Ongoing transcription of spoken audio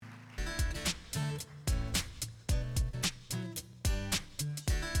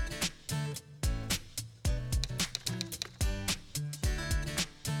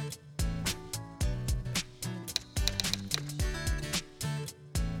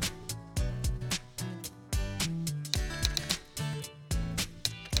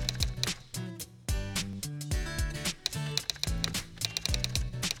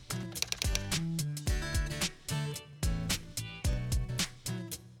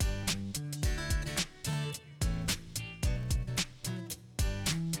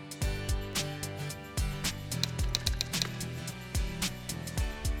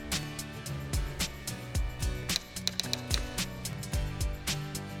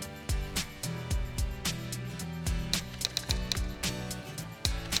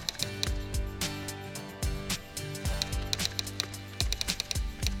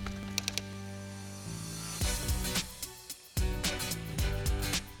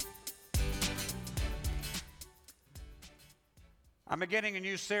I'm beginning a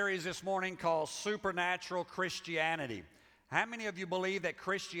new series this morning called Supernatural Christianity. How many of you believe that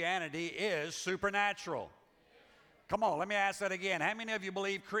Christianity is supernatural? Come on, let me ask that again. How many of you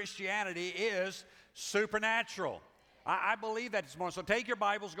believe Christianity is supernatural? I believe that this morning. So take your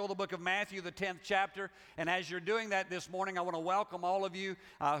Bibles, go to the book of Matthew, the 10th chapter. And as you're doing that this morning, I want to welcome all of you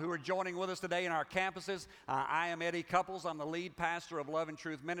who are joining with us today in our campuses. I am Eddie Couples. I'm the lead pastor of Love and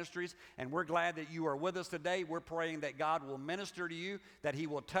Truth Ministries. And we're glad that you are with us today. We're praying that God will minister to you, that He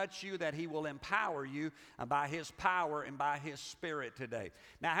will touch you, that He will empower you by His power and by His Spirit today.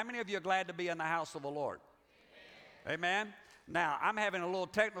 Now, how many of you are glad to be in the house of the Lord? Amen. Amen? Now, I'm having a little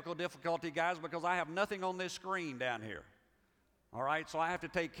technical difficulty, guys, because I have nothing on this screen down here. All right, so I have to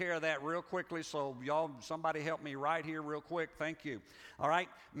take care of that real quickly, so y'all, somebody help me right here real quick. Thank you. All right,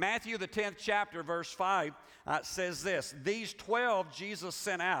 Matthew, the 10th chapter, verse 5 says this: These 12 Jesus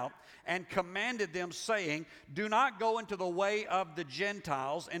sent out and commanded them, saying, Do not go into the way of the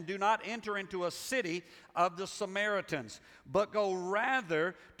Gentiles, and do not enter into a city of the Samaritans, but go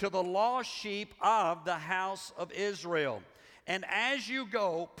rather to the lost sheep of the house of Israel. And as you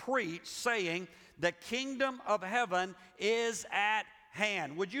go, preach, saying, The kingdom of heaven is at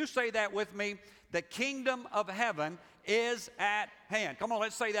hand. Would you say that with me? The kingdom of heaven is at hand. Come on,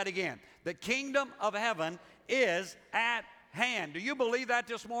 let's say that again. The kingdom of heaven is at hand. Do you believe that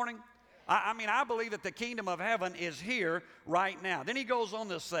this morning? I believe that the kingdom of heaven is here right now. Then he goes on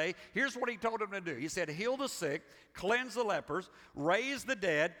to say, here's what he told them to do. He said, heal the sick, cleanse the lepers, raise the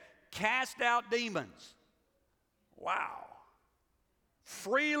dead, cast out demons. Wow.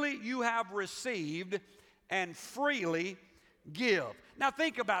 Freely you have received, and freely give. Now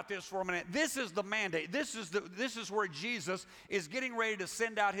think about this for a minute. This is the mandate. This is where Jesus is getting ready to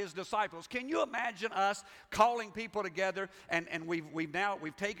send out His disciples. Can you imagine us calling people together, and we've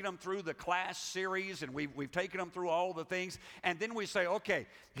taken them through the class series, and we've taken them through all the things, and then we say, okay,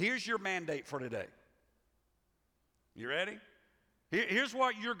 here's your mandate for today. You ready? Here's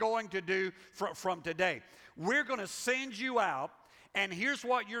what you're going to do from today. We're going to send you out. And here's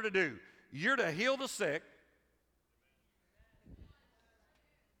what you're to do. You're to heal the sick.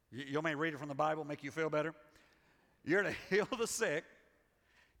 You want me to read it from the Bible, make you feel better? You're to heal the sick.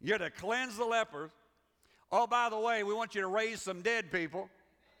 You're to cleanse the lepers. Oh, by the way, we want you to raise some dead people.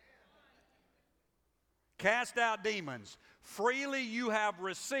 Cast out demons. Freely you have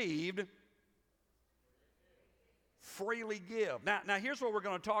received, freely give. Now here's what we're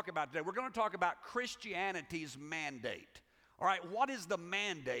going to talk about today. We're going to talk about Christianity's mandate. All right, what is the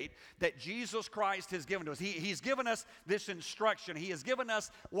mandate that Jesus Christ has given to us? He's given us this instruction. He has given us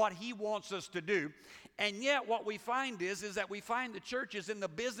what He wants us to do. And yet what we find is that we find the church is in the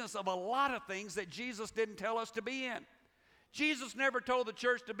business of a lot of things that Jesus didn't tell us to be in. Jesus never told the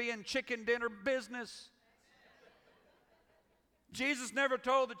church to be in chicken dinner business. Jesus never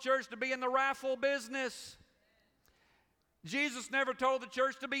told the church to be in the raffle business. Jesus never told the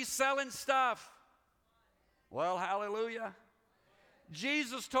church to be selling stuff. Well, hallelujah.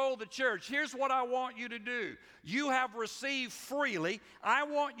 Jesus told the church, here's what I want you to do. You have received freely. I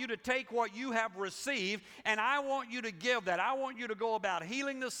want you to take what you have received, and I want you to give that. I want you to go about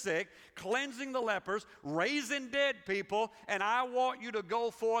healing the sick, cleansing the lepers, raising dead people, and I want you to go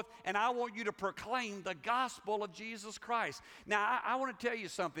forth, and I want you to proclaim the gospel of Jesus Christ. Now, I want to tell you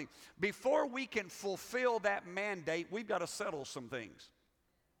something. Before we can fulfill that mandate, we've got to settle some things.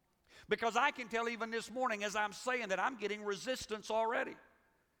 Because I can tell even this morning as I'm saying that I'm getting resistance already.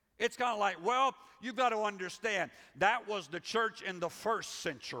 It's kind of like, well, you've got to understand, that was the church in the first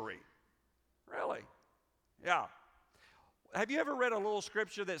century. Really? Yeah. Have you ever read a little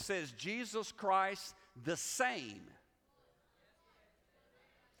scripture that says Jesus Christ the same?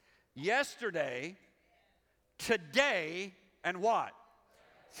 Yesterday, today, and what?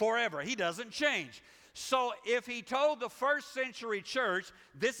 Forever. He doesn't change. So if He told the first century church,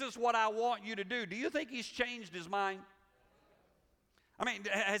 this is what I want you to do you think He's changed His mind? I mean,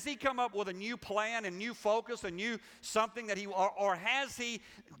 has He come up with a new plan and new focus, a new something that or has He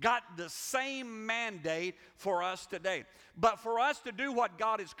got the same mandate for us today? But for us to do what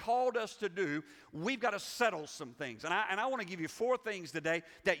God has called us to do, we've got to settle some things. And I want to give you 4 things today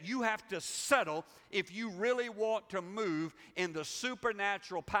that you have to settle if you really want to move in the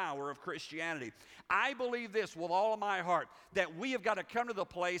supernatural power of Christianity. I believe this with all of my heart, that we have got to come to the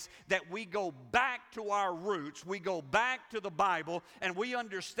place that we go back to our roots, we go back to the Bible, and we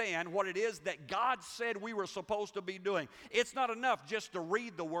understand what it is that God said we were supposed to be doing. It's not enough just to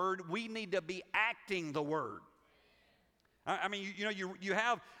read the Word. We need to be acting the Word. I mean, you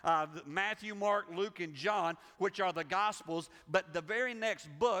have Matthew, Mark, Luke, and John, which are the Gospels, but the very next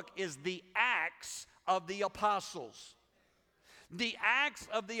book is the Acts of the Apostles. The acts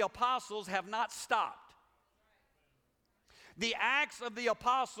of the apostles have not stopped. The acts of the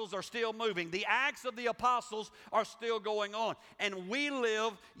apostles are still moving. The acts of the apostles are still going on. And we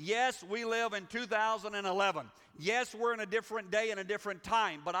live in 2011. Yes, we're in a different day and a different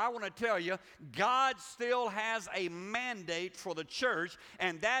time. But I want to tell you, God still has a mandate for the church,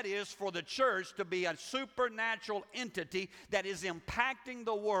 and that is for the church to be a supernatural entity that is impacting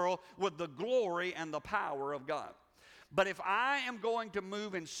the world with the glory and the power of God. But if I am going to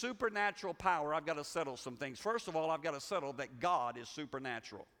move in supernatural power, I've got to settle some things. First of all, I've got to settle that God is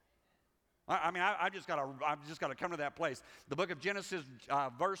supernatural. I've just got to come to that place. The book of Genesis,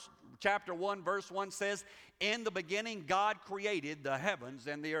 chapter 1, verse 1 says, "In the beginning, God created the heavens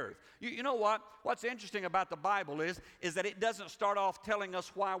and the earth." You know what? What's interesting about the Bible is that it doesn't start off telling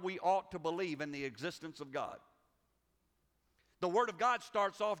us why we ought to believe in the existence of God. The Word of God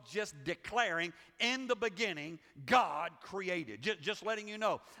starts off just declaring, in the beginning, God created. Just letting you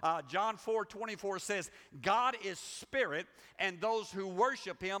know. John 4:24 says, "God is spirit, and those who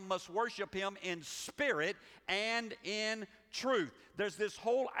worship Him must worship Him in spirit and in truth." There's this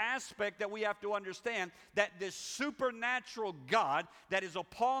whole aspect that we have to understand, that this supernatural God that is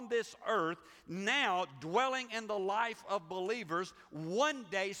upon this earth, now dwelling in the life of believers, one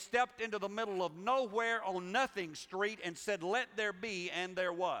day stepped into the middle of nowhere on Nothing Street and said, "Let there be," and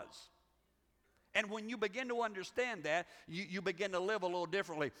there was. And when you begin to understand that, you begin to live a little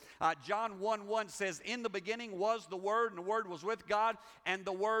differently. John 1:1 says, "In the beginning was the Word, and the Word was with God, and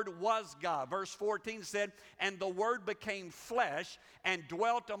the Word was God." Verse 14 said, "And the Word became flesh and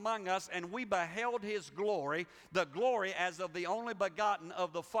dwelt among us, and we beheld His glory, the glory as of the only begotten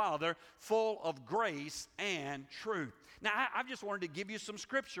of the Father, full of grace and truth." Now, I just wanted to give you some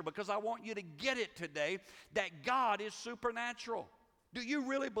scripture because I want you to get it today, that God is supernatural. Do you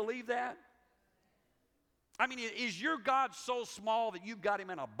really believe that? I mean, is your God so small that you've got Him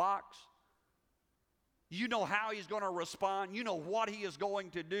in a box? You know how He's going to respond. You know what He is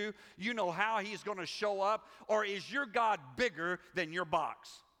going to do. You know how He's going to show up. Or is your God bigger than your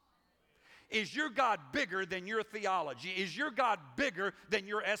box? Is your God bigger than your theology? Is your God bigger than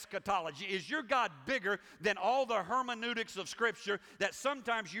your eschatology? Is your God bigger than all the hermeneutics of Scripture, that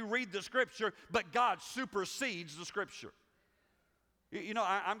sometimes you read the Scripture, but God supersedes the Scripture? You know,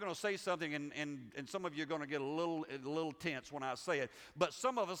 I'm going to say something, and some of you are going to get a little tense when I say it. But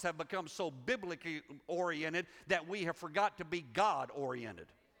some of us have become so biblically oriented that we have forgot to be God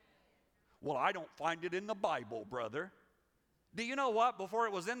oriented. Well, I don't find it in the Bible, brother. Do you know what? Before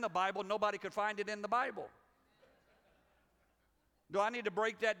it was in the Bible, nobody could find it in the Bible. Do I need to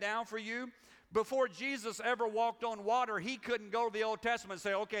break that down for you? Before Jesus ever walked on water, He couldn't go to the Old Testament and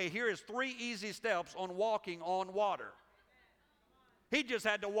say, "Okay, here is 3 easy steps on walking on water." He just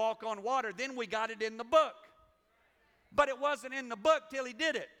had to walk on water. Then we got it in the book. But it wasn't in the book till He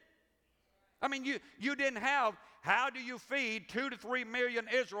did it. I mean, you didn't have, how do you feed 2 to 3 million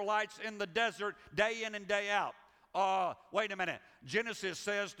Israelites in the desert day in and day out? Wait a minute. Genesis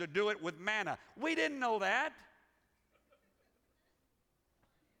says to do it with manna. We didn't know that.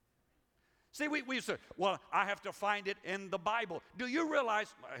 See, we said, well, I have to find it in the Bible. Do you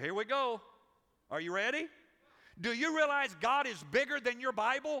realize, here we go. Are you ready? Do you realize God is bigger than your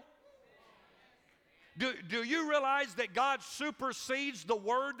Bible? Do you realize that God supersedes the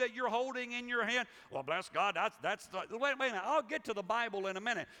Word that you're holding in your hand? Well, bless God, wait a minute, I'll get to the Bible in a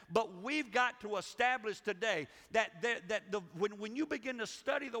minute. But we've got to establish today that when you begin to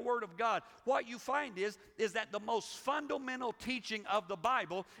study the Word of God, what you find is that the most fundamental teaching of the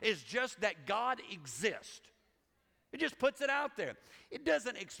Bible is just that God exists. It just puts it out there. It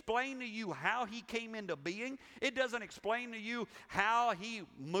doesn't explain to you how He came into being. It doesn't explain to you how He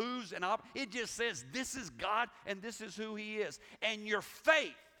moves and operates. It just says this is God and this is who He is. And your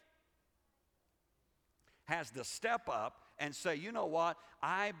faith has to step up and say, you know what?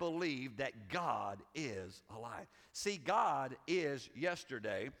 I believe that God is alive. See, God is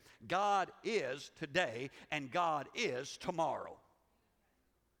yesterday, God is today, and God is tomorrow.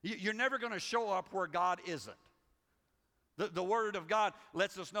 You're never going to show up where God isn't. The Word of God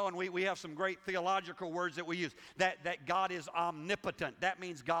lets us know, and we have some great theological words that we use, that God is omnipotent. That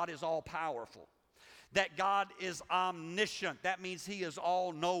means God is all-powerful. That God is omniscient. That means He is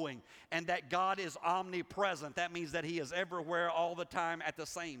all-knowing. And that God is omnipresent. That means that He is everywhere all the time at the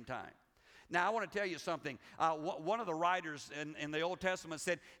same time. Now, I want to tell you something. One of the writers in the Old Testament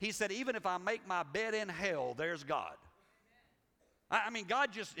said, even if I make my bed in hell, there's God. I mean,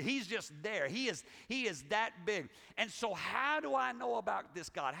 He's just there. He is that big. And so how do I know about this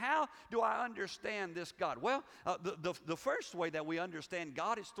God? How do I understand this God? Well, the first way that we understand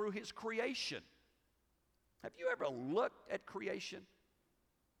God is through His creation. Have you ever looked at creation?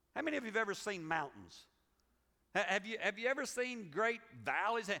 How many of you have ever seen mountains? Have you ever seen great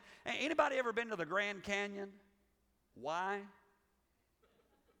valleys? Anybody ever been to the Grand Canyon? Why?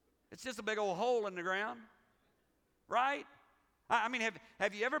 It's just a big old hole in the ground, right? I mean,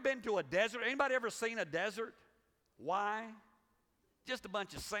 have you ever been to a desert? Anybody ever seen a desert? Why? Just a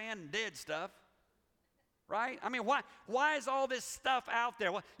bunch of sand and dead stuff, right? I mean, why is all this stuff out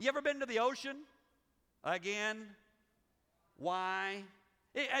there? You ever been to the ocean? Again, why?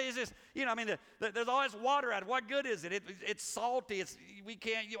 It's just, I mean, there's always water out. What good is it? It's salty. We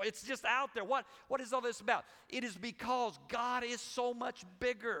can't. It's just out there. What is all this about? It is because God is so much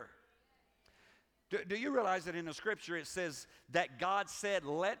bigger. Do you realize that in the Scripture it says that God said,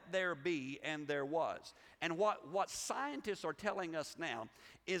 "Let there be," and there was? And what scientists are telling us now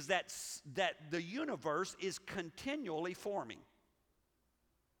is that the universe is continually forming.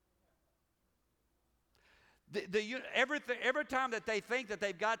 Every time that they think that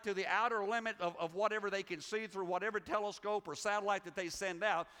they've got to the outer limit of whatever they can see through whatever telescope or satellite that they send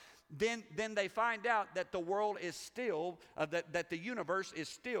out, then they find out that the world is still, that the universe is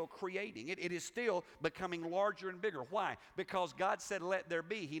still creating. It is still becoming larger and bigger. Why? Because God said, "Let there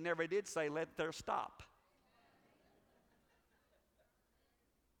be." He never did say, "Let there stop."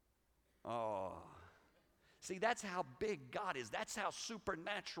 Oh. See, that's how big God is. That's how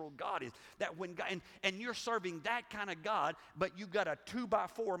supernatural God is. That when God, and you're serving that kind of God, but you've got a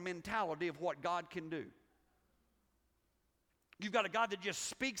 2x4 mentality of what God can do. You've got a God that just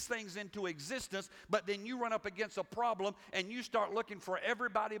speaks things into existence, but then you run up against a problem and you start looking for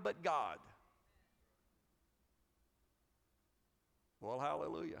everybody but God. Well,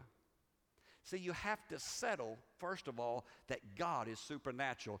 hallelujah. See, you have to settle, first of all, that God is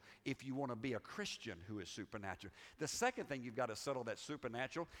supernatural if you want to be a Christian who is supernatural. The second thing you've got to settle that's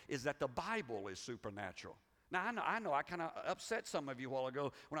supernatural is that the Bible is supernatural. Now, I know I kind of upset some of you a while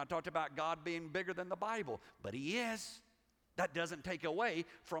ago when I talked about God being bigger than the Bible, but He is. That doesn't take away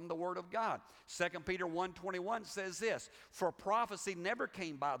from the Word of God. 2 Peter 1:21 says this, "For prophecy never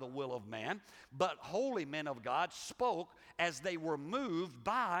came by the will of man, but holy men of God spoke as they were moved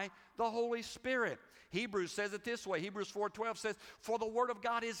by the Holy Spirit." Hebrews says it this way. Hebrews 4:12 says, "For the Word of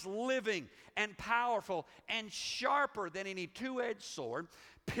God is living and powerful and sharper than any two-edged sword,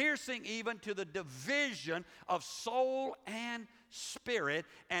 piercing even to the division of soul and spirit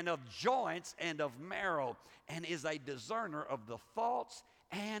and of joints and of marrow, and is a discerner of the thoughts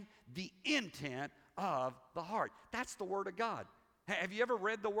and the intent of the heart." That's the Word of God. Have you ever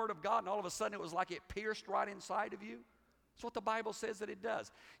read the Word of God and all of a sudden it was like it pierced right inside of you? That's what the Bible says that it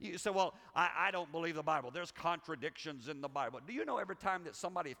does. You say, "Well, I don't believe the Bible. There's contradictions in the Bible." Do you know every time that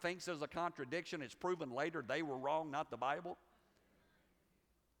somebody thinks there's a contradiction, it's proven later they were wrong, not the Bible?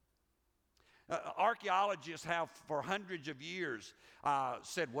 Archaeologists have for hundreds of years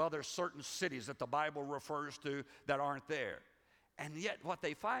said, well, there's certain cities that the Bible refers to that aren't there. And yet what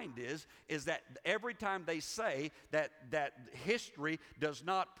they find is that every time they say that history does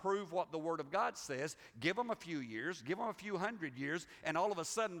not prove what the Word of God says, give them a few years, give them a few hundred years, and all of a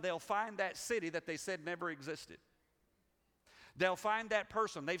sudden they'll find that city that they said never existed. They'll find that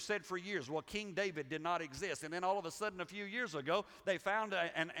person. They've said for years, well, King David did not exist. And then all of a sudden, a few years ago, they found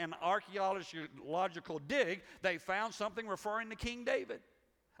an archaeological dig. They found something referring to King David.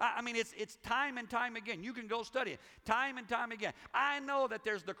 I mean, it's time and time again. You can go study it. Time and time again. I know that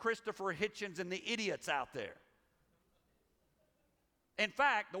there's the Christopher Hitchens and the idiots out there. In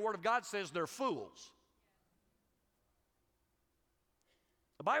fact, the Word of God says they're fools.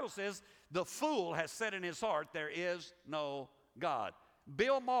 The Bible says the fool has said in his heart, there is no God.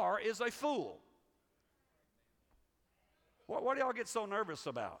 Bill Maher is a fool. What do y'all get so nervous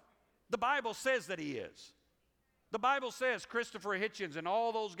about? The Bible says that he is. The Bible says Christopher Hitchens and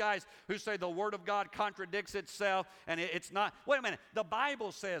all those guys who say the Word of God contradicts itself and it's not. Wait a minute. The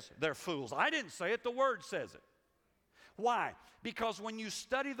Bible says they're fools. I didn't say it. The Word says it. Why? Because when you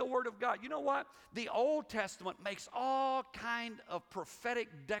study the Word of God, you know what? The Old Testament makes all kind of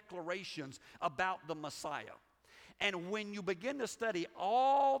prophetic declarations about the Messiah. And when you begin to study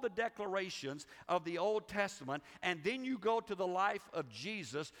all the declarations of the Old Testament, and then you go to the life of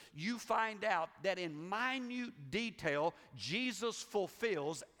Jesus, you find out that in minute detail, Jesus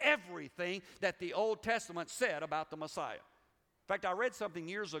fulfills everything that the Old Testament said about the Messiah. In fact, I read something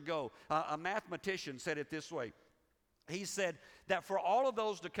years ago. A mathematician said it this way. He said that for all of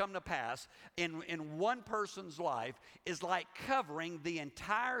those to come to pass in one person's life is like covering the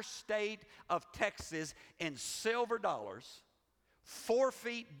entire state of Texas in silver dollars, 4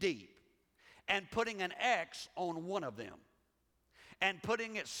 feet deep, and putting an X on one of them. and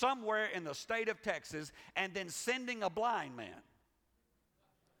putting it somewhere in the state of Texas and then sending a blind man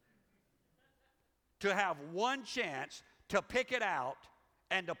to have one chance to pick it out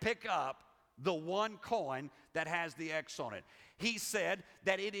and to pick up the one coin that has the X on it. He said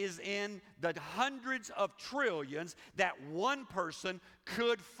that it is in the hundreds of trillions that one person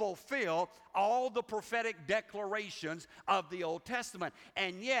could fulfill all the prophetic declarations of the Old Testament.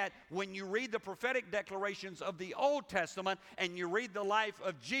 And yet, when you read the prophetic declarations of the Old Testament and you read the life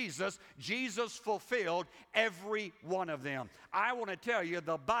of Jesus, Jesus fulfilled every one of them. I want to tell you,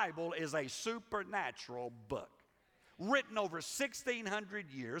 the Bible is a supernatural book. Written over 1,600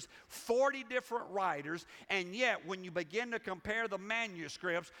 years, 40 different writers, and yet when you begin to compare the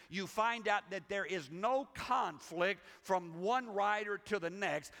manuscripts, you find out that there is no conflict from one writer to the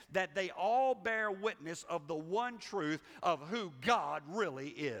next, that they all bear witness of the one truth of who God really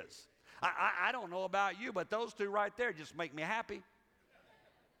is. I don't know about you, but those two right there just make me happy.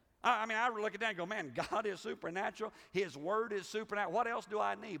 I mean, I look at that and go, man, God is supernatural. His word is supernatural. What else do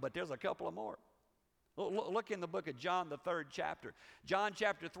I need? But there's a couple of more. Look in the book of John, the 3rd chapter. John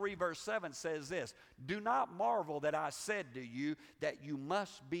chapter 3, verse 7 says this: do not marvel that I said to you that you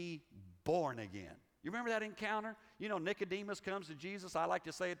must be born again. You remember that encounter? You know, Nicodemus comes to Jesus. I like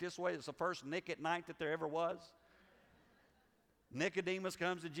to say it this way: it's the first Nick at night that there ever was. Nicodemus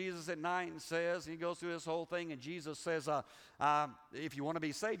comes to Jesus at night and says, he goes through this whole thing, and Jesus says, if you want to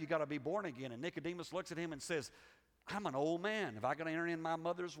be saved, you got to be born again. And Nicodemus looks at him and says, I'm an old man. If I can enter in my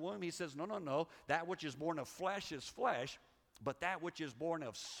mother's womb? He says, no. That which is born of flesh is flesh, but that which is born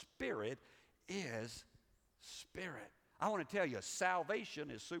of spirit is spirit. I want to tell you,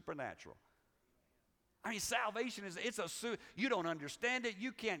 salvation is supernatural. I mean, salvation is, you don't understand it.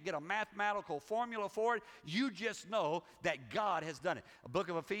 You can't get a mathematical formula for it. You just know that God has done it. The book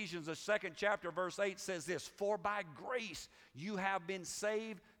of Ephesians, the 2nd chapter, verse 8 says this: for by grace you have been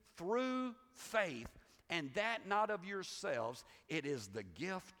saved through faith, and that not of yourselves, it is the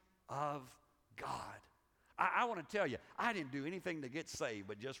gift of God. I want to tell you, I didn't do anything to get saved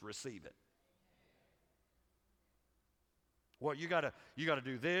but just receive it. Well, you got to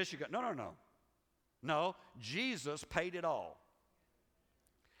do this. No, Jesus paid it all.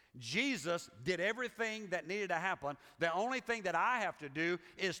 Jesus did everything that needed to happen. The only thing that I have to do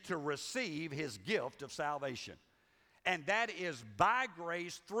is to receive his gift of salvation. And that is by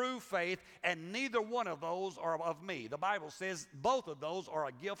grace through faith, and neither one of those are of me. The Bible says both of those are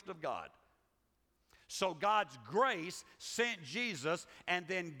a gift of God. So God's grace sent Jesus, and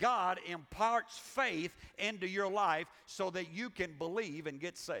then God imparts faith into your life so that you can believe and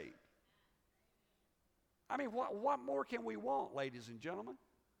get saved. I mean, what more can we want, ladies and gentlemen?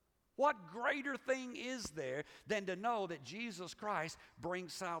 What greater thing is there than to know that Jesus Christ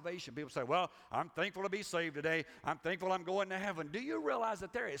brings salvation? People say, well, I'm thankful to be saved today. I'm thankful I'm going to heaven. Do you realize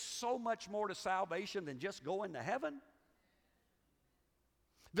that there is so much more to salvation than just going to heaven?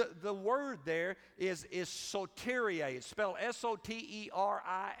 The word there is soteria. It's spelled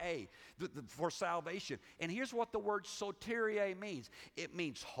S-O-T-E-R-I-A for salvation. And here's what the word soteria means. It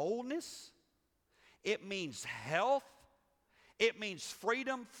means wholeness. It means health. It means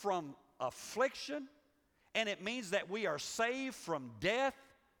freedom from affliction, and it means that we are saved from death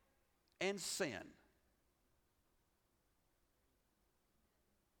and sin.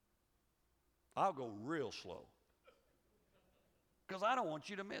 I'll go real slow because I don't want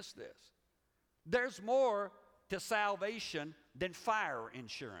you to miss this. There's more to salvation than fire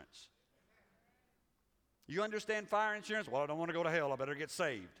insurance. You understand fire insurance? Well, I don't want to go to hell. I better get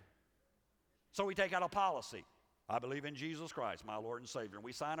saved. So we take out a policy. I believe in Jesus Christ, my Lord and Savior. And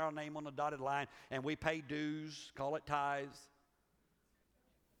we sign our name on the dotted line, and we pay dues, call it tithes,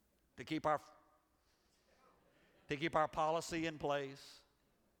 to keep our policy in place.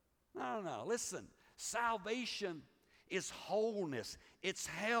 No. Listen, salvation is wholeness. It's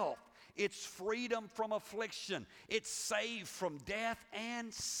health. It's freedom from affliction. It's saved from death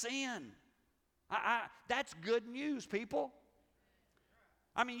and sin. That's good news, people.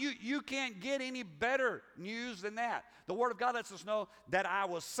 I mean, you can't get any better news than that. The Word of God lets us know that I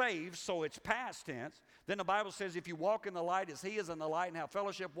was saved, so it's past tense. Then the Bible says, if you walk in the light as He is in the light and have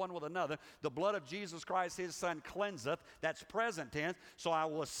fellowship one with another, the blood of Jesus Christ, His Son, cleanseth. That's present tense. So I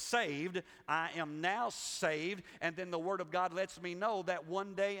was saved. I am now saved. And then the Word of God lets me know that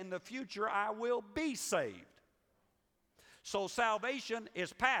one day in the future I will be saved. So salvation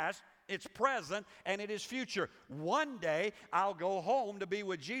is past, it's present, and it is future. One day I'll go home to be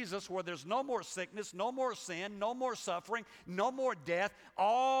with Jesus, where there's no more sickness, no more sin, no more suffering, no more death.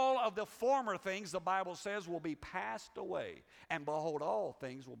 All of the former things, the Bible says, will be passed away. And behold, all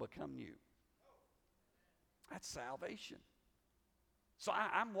things will become new. That's salvation. So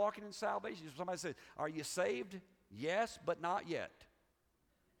I'm walking in salvation. Somebody says, are you saved? Yes, but not yet.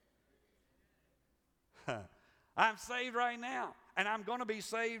 I'm saved right now, and I'm going to be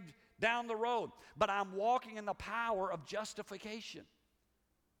saved down the road. But I'm walking in the power of justification.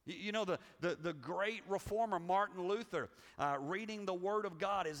 You know, the great reformer Martin Luther, reading the Word of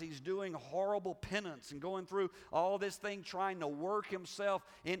God as he's doing horrible penance and going through all this thing, trying to work himself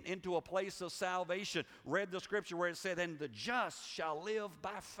into a place of salvation, read the scripture where it said, and the just shall live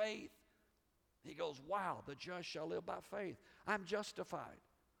by faith. He goes, wow, the just shall live by faith. I'm justified.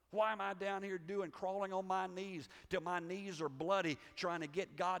 Why am I down here crawling on my knees till my knees are bloody, trying to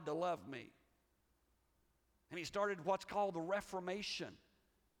get God to love me? And he started what's called the Reformation.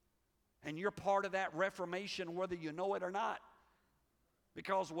 And you're part of that Reformation whether you know it or not.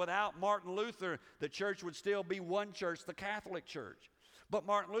 Because without Martin Luther, the church would still be one church, the Catholic Church. But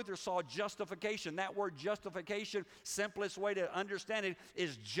Martin Luther saw justification. That word justification, simplest way to understand it,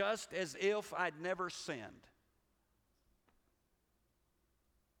 is just as if I'd never sinned.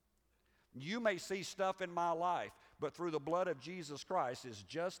 You may see stuff in my life, but through the blood of Jesus Christ, it's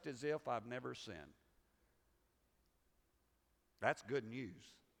just as if I've never sinned. That's good news.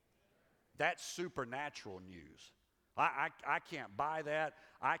 That's supernatural news. I can't buy that.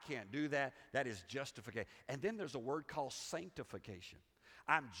 I can't do that. That is justification. And then there's a word called sanctification.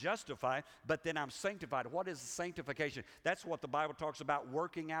 I'm justified, but then I'm sanctified. What is sanctification? That's what the Bible talks about,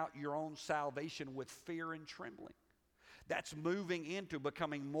 working out your own salvation with fear and trembling. That's moving into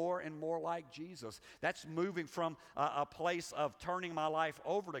becoming more and more like Jesus. That's moving from a place of turning my life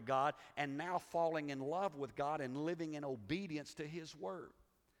over to God and now falling in love with God and living in obedience to His Word.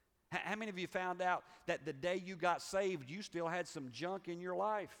 How many of you found out that the day you got saved, you still had some junk in your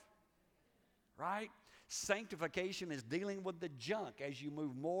life? Right? Sanctification is dealing with the junk as you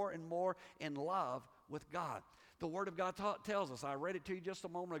move more and more in love with God. The Word of God tells us, I read it to you just a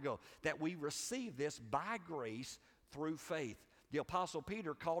moment ago, that we receive this by grace through faith. The Apostle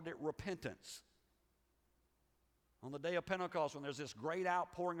Peter called it repentance. On the day of Pentecost, when there's this great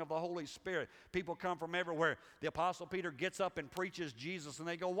outpouring of the Holy Spirit, people come from everywhere. The Apostle Peter gets up and preaches Jesus, and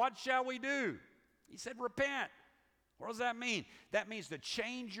they go, what shall we do? He said, repent. What does that mean? That means to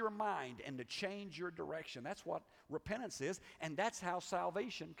change your mind and to change your direction. That's what repentance is, and that's how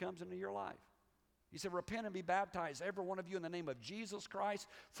salvation comes into your life. He said, repent and be baptized, every one of you, in the name of Jesus Christ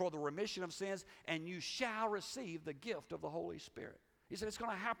for the remission of sins, and you shall receive the gift of the Holy Spirit. He said, it's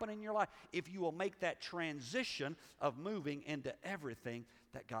going to happen in your life if you will make that transition of moving into everything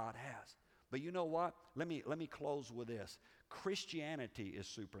that God has. But you know what? Let me close with this. Christianity is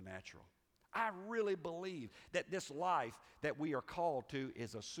supernatural. I really believe that this life that we are called to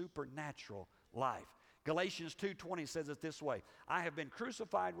is a supernatural life. Galatians 2:20 says it this way, I have been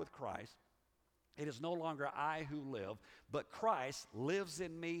crucified with Christ. It is no longer I who live, but Christ lives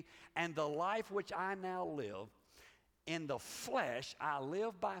in me, and the life which I now live, in the flesh, I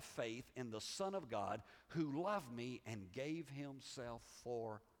live by faith in the Son of God who loved me and gave himself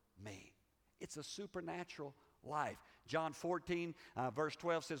for me. It's a supernatural life. John 14, verse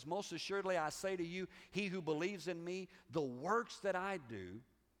 12 says, most assuredly I say to you, he who believes in me, the works that I do,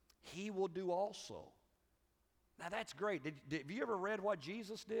 he will do also. Now that's great. Have you ever read what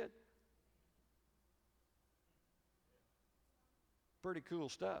Jesus did? Pretty cool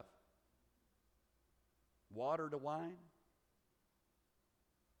stuff. Water to wine,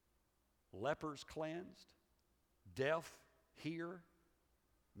 lepers cleansed, deaf hear,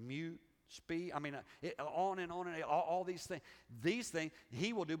 mute speak. I mean, on and on and all these things. These things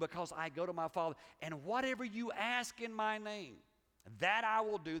he will do because I go to my Father. And whatever you ask in my name, that I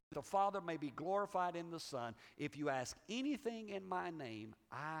will do, that the Father may be glorified in the Son. If you ask anything in my name,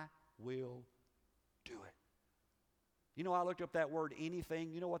 I will do it. You know, I looked up that word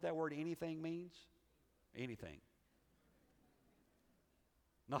anything. You know what that word anything means? Anything.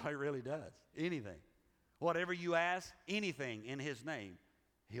 No, it really does. Anything. Whatever you ask, anything in his name,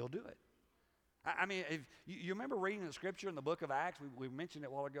 he'll do it. I mean, if you remember reading the scripture in the book of Acts, we mentioned it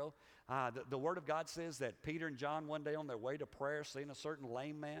a while ago. The Word of God says that Peter and John one day on their way to prayer seen a certain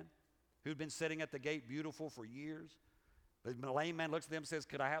lame man who'd been sitting at the gate beautiful for years. The lame man looks at them and says,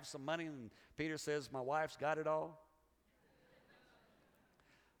 could I have some money? And Peter says, my wife's got it all.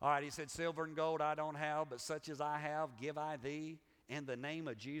 All right, he said, silver and gold I don't have, but such as I have, give I thee. In the name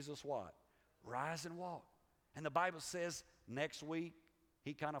of Jesus, what? Rise and walk. And the Bible says next week,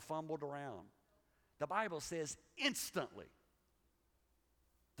 he kind of fumbled around. The Bible says instantly,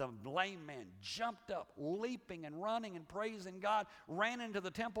 the lame man jumped up, leaping and running and praising God, ran into the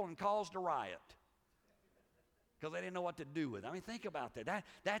temple and caused a riot. because they didn't know what to do with it. I mean, think about that.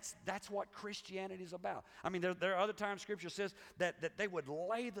 That's what Christianity is about. I mean, there are other times Scripture says that they would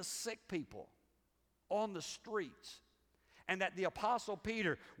lay the sick people on the streets, and that the Apostle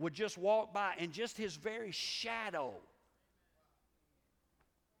Peter would just walk by, and just his very shadow.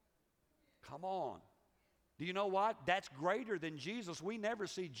 Come on. Do you know what? That's greater than Jesus. We never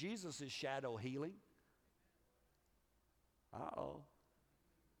see Jesus' shadow healing. Uh-oh.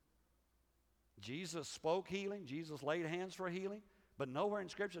 Jesus spoke healing. Jesus laid hands for healing. But nowhere in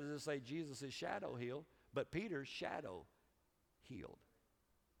Scripture does it say Jesus' shadow healed, but Peter's shadow healed.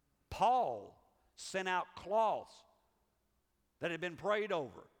 Paul sent out cloths that had been prayed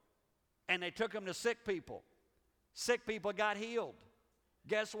over, and they took them to sick people. Sick people got healed.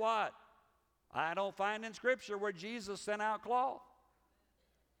 Guess what? I don't find in Scripture where Jesus sent out cloth.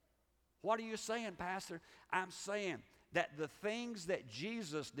 What are you saying, Pastor? I'm saying that the things that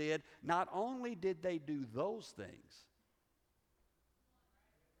Jesus did, not only did they do those things,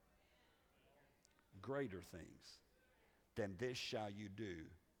 greater things than this shall you do,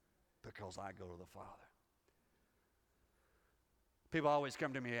 because I go to the Father. People always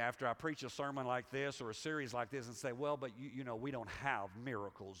come to me after I preach a sermon like this or a series like this and say, well, but you know, we don't have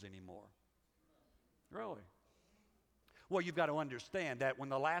miracles anymore. Really? Well, you've got to understand that when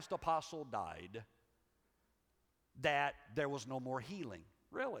the last apostle died, that there was no more healing.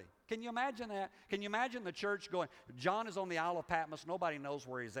 Really? Can you imagine that? Can you imagine the church going, John is on the Isle of Patmos, nobody knows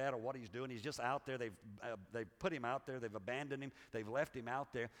where he's at or what he's doing, he's just out there, they've put him out there, they've abandoned him, they've left him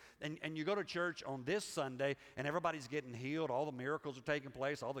out there, and you go to church on this Sunday, and everybody's getting healed, all the miracles are taking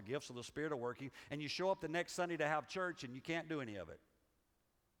place, all the gifts of the Spirit are working, and you show up the next Sunday to have church, and you can't do any of it.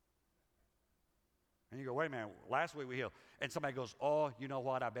 And you go, wait a minute, last week we healed. And somebody goes, oh, you know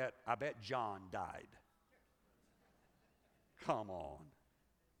what, I bet John died. Come on.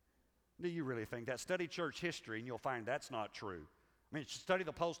 Do you really think that? Study church history and you'll find that's not true. I mean, study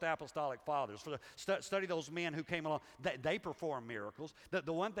the post-apostolic fathers. Study those men who came along. They perform miracles.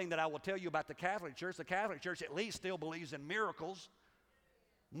 The one thing that I will tell you about the Catholic Church at least still believes in miracles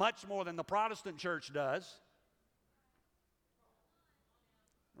much more than the Protestant church does.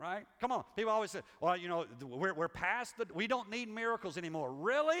 Right? Come on. People always say, well, you know, we're past we don't need miracles anymore.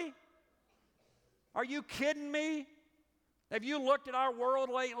 Really? Are you kidding me? Have you looked at our world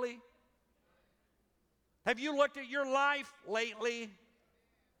lately? Have you looked at your life lately?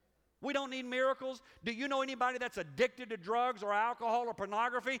 We don't need miracles. Do you know anybody that's addicted to drugs or alcohol or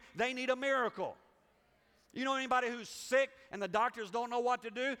pornography? They need a miracle. You know anybody who's sick and the doctors don't know what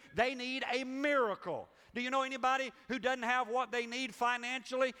to do? They need a miracle. Do you know anybody who doesn't have what they need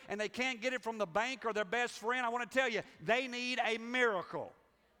financially and they can't get it from the bank or their best friend? I want to tell you, they need a miracle.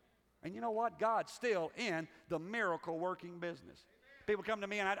 And you know what? God's still in the miracle working business. People come to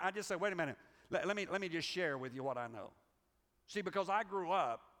me and I just say, wait a minute, let me just share with you what I know. See, because I grew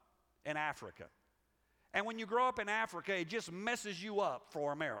up in Africa. And when you grow up in Africa, it just messes you up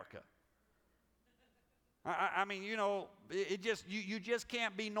for America. I mean, you know, it just you just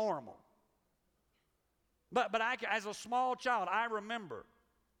can't be normal. But as a small child, I remember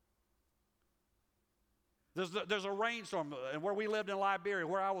there's a rainstorm where we lived in Liberia,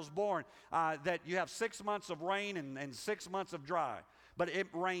 where I was born, that you have 6 months of rain and 6 months of dry. But it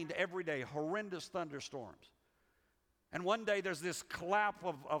rained every day, horrendous thunderstorms. And one day there's this clap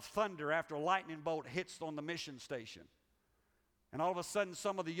of thunder after a lightning bolt hits on the mission station. And all of a sudden,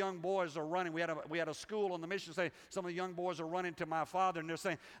 some of the young boys are running. We had a school on the mission station. Some of the young boys are running to my father, and they're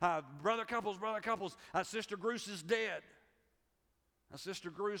saying, Brother Couples, Sister Gruce is dead. Now,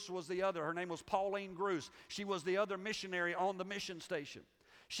 Sister Gruce was the other. Her name was Pauline Gruce. She was the other missionary on the mission station.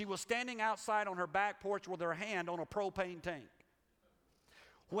 She was standing outside on her back porch with her hand on a propane tank.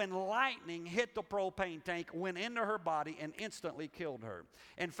 When lightning hit the propane tank, went into her body and instantly killed her.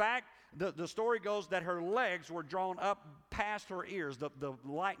 In fact, the story goes that her legs were drawn up past her ears. The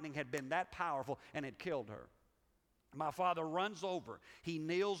lightning had been that powerful and it killed her. My father runs over, he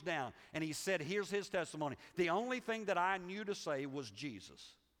kneels down, and he said, here's his testimony. The only thing that I knew to say was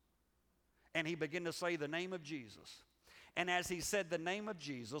Jesus. And he began to say the name of Jesus. And as he said the name of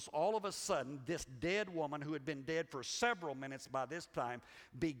Jesus, all of a sudden, this dead woman who had been dead for several minutes by this time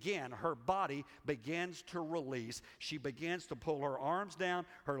her body begins to release. She begins to pull her arms down,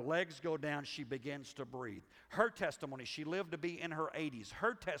 her legs go down, she begins to breathe. Her testimony, she lived to be in her 80s.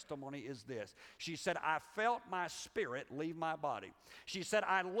 Her testimony is this. She said, I felt my spirit leave my body. She said,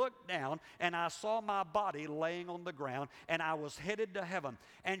 I looked down and I saw my body laying on the ground and I was headed to heaven.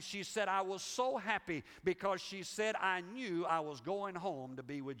 And she said, I was so happy because she said, I knew knew I was going home to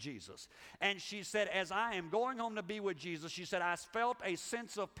be with Jesus. And she said, as I am going home to be with Jesus, she said, I felt a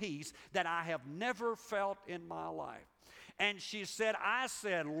sense of peace that I have never felt in my life. And she said, I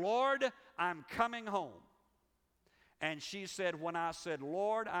said, Lord, I'm coming home. And she said, when I said,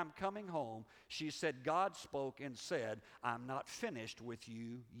 Lord, I'm coming home, she said, God spoke and said, I'm not finished with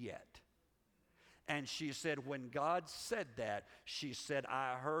you yet. And she said, when God said that, she said,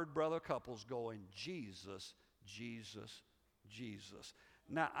 I heard Brother Couples going, Jesus, Jesus, Jesus.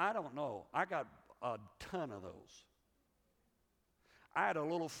 Now, I don't know. I got a ton of those. I had a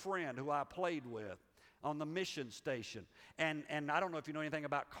little friend who I played with on the mission station. And I don't know if you know anything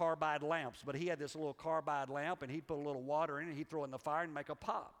about carbide lamps, but he had this little carbide lamp, and he'd put a little water in it, he'd throw it in the fire and make a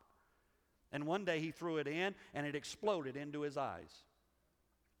pop. And one day he threw it in, and it exploded into his eyes.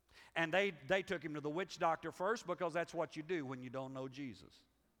 And they took him to the witch doctor first, because that's what you do when you don't know Jesus.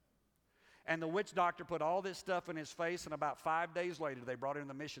 And the witch doctor put all this stuff in his face, and about 5 days later, they brought him to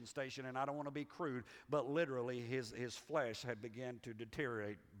the mission station, and I don't want to be crude, but literally his flesh had begun to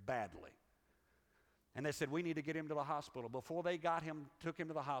deteriorate badly. And they said, we need to get him to the hospital. Before they took him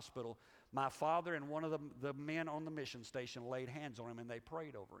to the hospital, my father and one of the men on the mission station laid hands on him, and they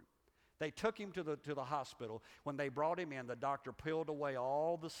prayed over him. They took him to the hospital. When they brought him in, the doctor peeled away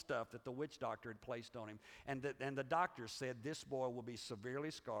all the stuff that the witch doctor had placed on him. And the doctor said, this boy will be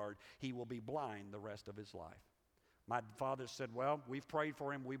severely scarred. He will be blind the rest of his life. My father said, well, we've prayed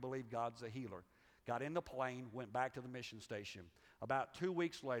for him. We believe God's a healer. Got in the plane, went back to the mission station. About 2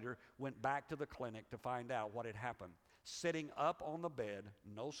 weeks later, went back to the clinic to find out what had happened. Sitting up on the bed,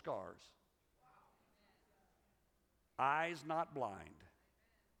 no scars, eyes not blind,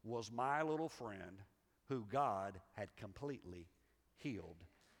 was my little friend who God had completely healed.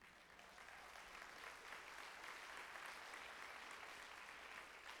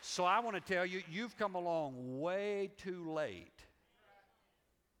 So I want to tell you, you've come along way too late.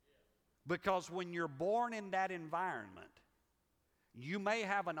 Because when you're born in that environment, you may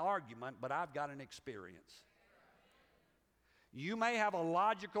have an argument, but I've got an experience. You may have a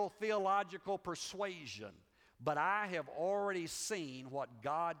logical, theological persuasion, but I have already seen what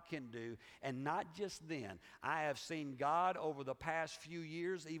God can do. And not just then. I have seen God over the past few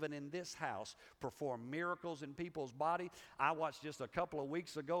years, even in this house, perform miracles in people's body. I watched just a couple of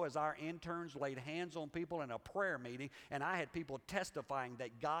weeks ago as our interns laid hands on people in a prayer meeting, and I had people testifying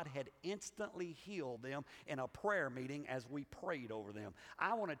that God had instantly healed them in a prayer meeting as we prayed over them.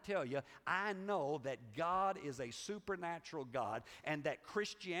 I want to tell you, I know that God is a supernatural God, and that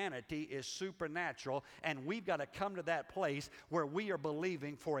Christianity is supernatural, and we've got to come to that place where we are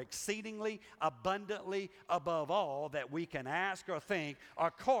believing for exceedingly abundantly above all that we can ask or think,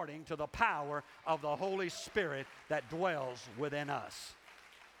 according to the power of the Holy Spirit that dwells within us.